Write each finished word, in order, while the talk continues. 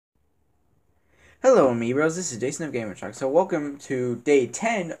Hello, Amiibros. This is Jason of Gamer Truck. So, welcome to day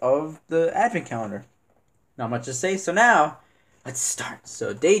 10 of the Advent Calendar. Not much to say, so now let's start.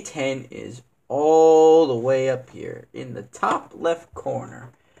 So, day 10 is all the way up here in the top left corner.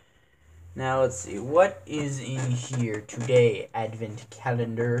 Now, let's see. What is in here today, Advent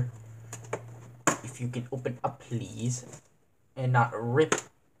Calendar? If you can open up, please, and not rip.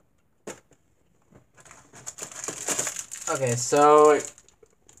 Okay, so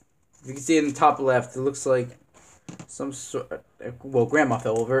you can see in the top left, it looks like some sort. Well, Grandma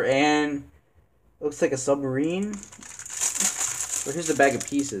fell over, and it looks like a submarine. But here's the bag of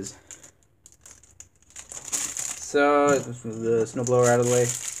pieces. So let's move the snowblower out of the way.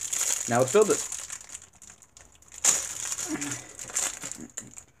 Now let's build it.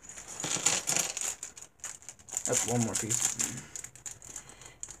 That's one more piece.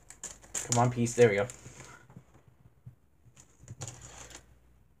 Come on, piece. There we go.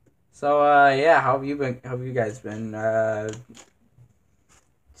 So yeah, how have you been? How have you guys been?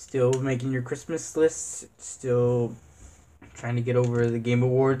 Still making your Christmas list? Still trying to get over the Game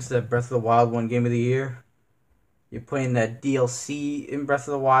Awards that Breath of the Wild won Game of the Year? You're playing that DLC in Breath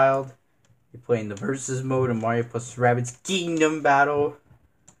of the Wild. You're playing the Versus mode in Mario plus Rabbids Kingdom Battle.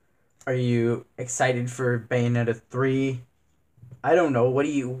 Are you excited for Bayonetta 3? I don't know. What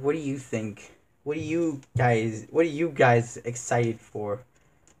do you think? What are you guys excited for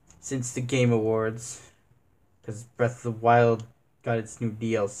since the Game Awards? Because Breath of the Wild got its new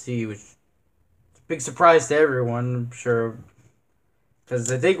DLC, which is a big surprise to everyone, I'm sure.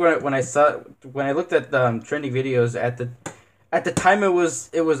 Because I think when I looked at the trending videos at the time it was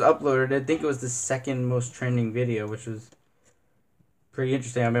uploaded, I think it was the second most trending video, which was pretty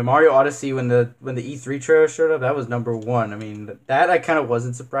interesting. I mean, Mario Odyssey, when the E3 trailer showed up, that was number one. I mean, that I kind of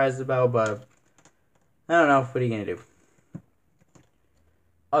wasn't surprised about, but I don't know. What are you gonna do?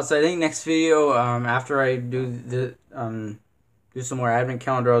 Also, I think next video, after I do some more Advent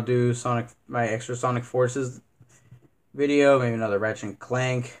Calendar, I'll do my extra Sonic Forces video, maybe another Ratchet and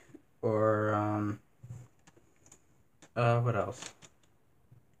Clank, or what else?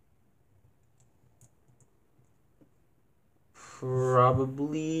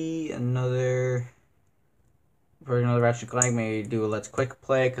 Probably another Ratchet and Clank. Maybe do a Let's Quick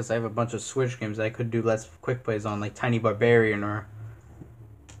Play, because I have a bunch of Switch games I could do Let's Quick Plays on, like Tiny Barbarian or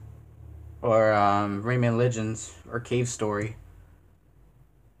Rayman Legends or Cave Story.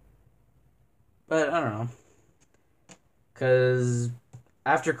 But I don't know, because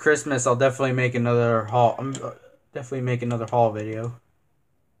after Christmas I'll definitely make another haul. Definitely make another haul video.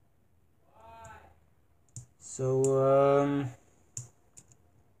 So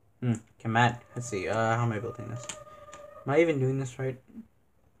let's see. How am I building this? Am I even doing this right?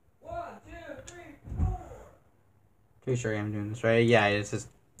 1, 2, 3, 4. Pretty sure I am doing this right. Yeah, it's just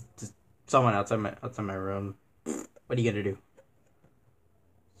someone outside my room. What are you gonna do?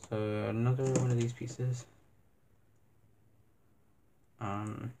 So another one of these pieces.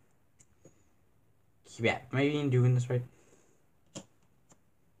 Yeah, am I even doing this right?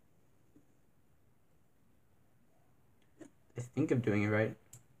 I think I'm doing it right.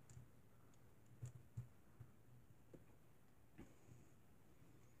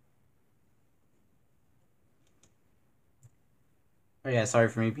 Oh yeah, sorry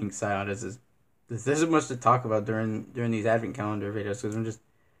for me being silent. This isn't much to talk about during these Advent Calendar videos, because I'm just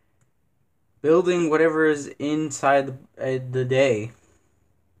building whatever is inside the day.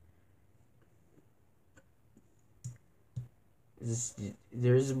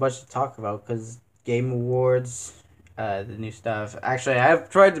 There isn't much to talk about because Game Awards, the new stuff. Actually,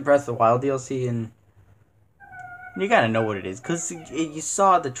 I've tried the Breath of the Wild DLC, and you gotta know what it is, because you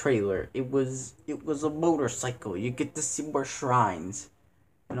saw the trailer. It was a motorcycle. You get to see more shrines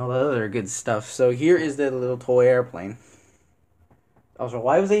and all the other good stuff. So here is the little toy airplane. Also,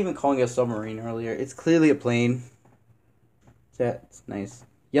 why was I even calling it a submarine earlier? It's clearly a plane. That's nice.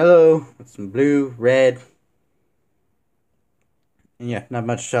 Yellow with some blue, red. And yeah, not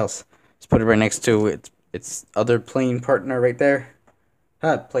much else. Just put it right next to its other plane partner right there.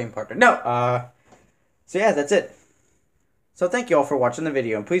 Plane partner. No, so yeah, that's it. So thank you all for watching the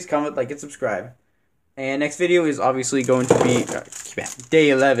video. And please comment, like, and subscribe. And next video is obviously going to be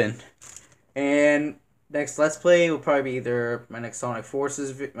day 11. And next Let's Play will probably be either my next Sonic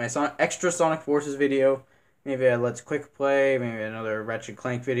Forces, extra Sonic Forces video. Maybe a Let's Quick Play. Maybe another Ratchet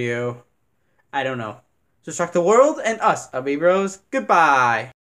Clank video. I don't know. Just rock the world and us, Amiibros. Goodbye.